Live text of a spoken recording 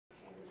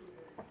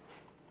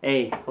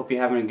Hey, hope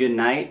you're having a good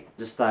night.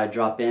 Just thought I'd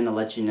drop in to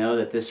let you know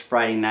that this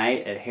Friday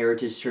night at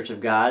Heritage Church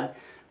of God,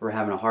 we're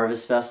having a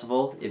harvest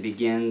festival. It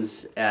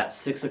begins at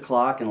 6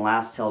 o'clock and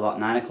lasts till about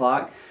 9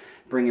 o'clock.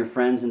 Bring your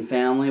friends and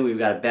family. We've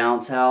got a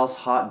bounce house,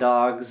 hot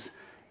dogs.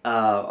 We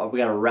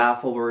got a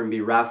raffle. We're going to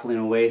be raffling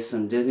away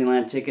some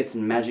Disneyland tickets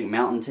and Magic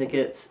Mountain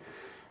tickets.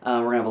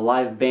 We're going to have a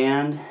live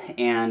band,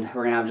 and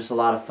we're going to have just a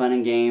lot of fun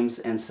and games.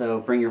 And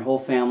so bring your whole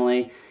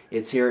family.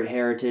 It's here at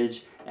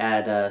Heritage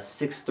at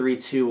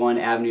 6321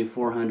 Avenue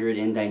 400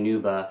 in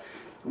Dinuba.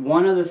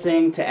 One other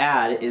thing to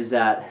add is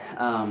that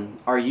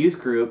our youth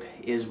group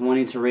is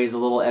wanting to raise a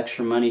little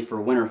extra money for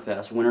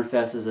Winterfest.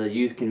 Winterfest is a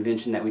youth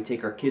convention that we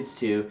take our kids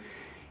to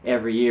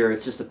every year.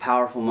 It's just a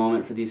powerful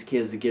moment for these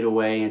kids to get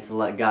away and to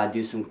let God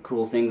do some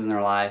cool things in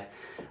their life.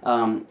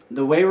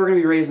 The way we're going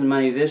to be raising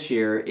money this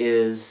year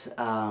is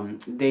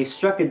they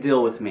struck a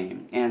deal with me,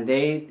 and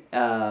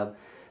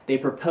they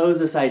proposed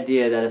this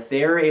idea that if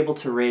they are able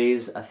to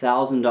raise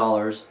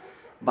 $1,000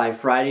 by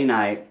Friday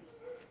night,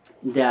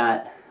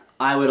 that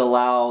I would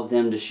allow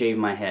them to shave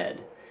my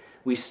head.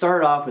 We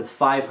started off with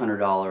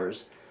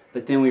 $500,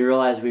 but then we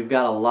realized we've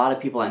got a lot of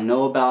people that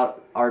know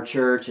about our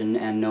church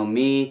and know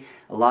me,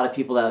 a lot of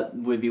people that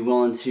would be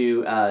willing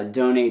to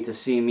donate to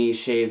see me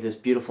shave this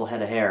beautiful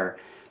head of hair.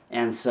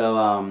 And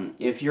so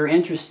if you're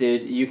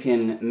interested, you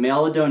can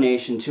mail a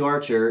donation to our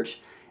church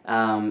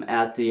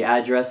at the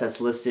address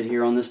that's listed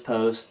here on this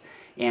post,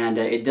 and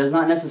it does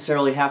not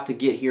necessarily have to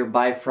get here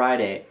by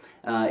Friday.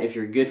 If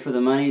you're good for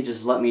the money,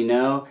 just let me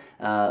know.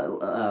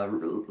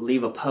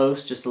 Leave a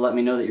post just to let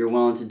me know that you're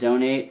willing to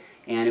donate,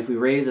 and if we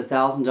raise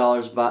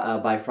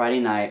 $1,000 by Friday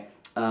night,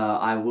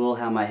 I will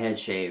have my head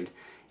shaved.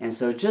 And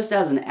so just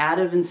as an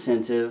added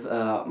incentive,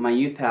 my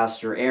youth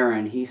pastor,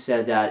 Aaron, he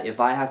said that if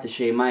I have to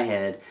shave my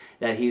head,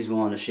 that he's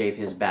willing to shave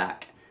his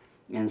back.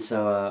 And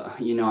so,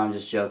 I'm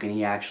just joking.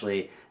 He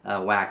actually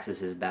waxes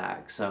his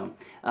back. So,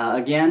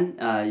 again,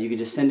 you can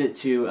just send it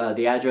to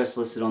the address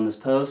listed on this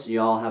post.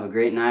 You all have a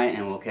great night,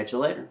 and we'll catch you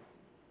later.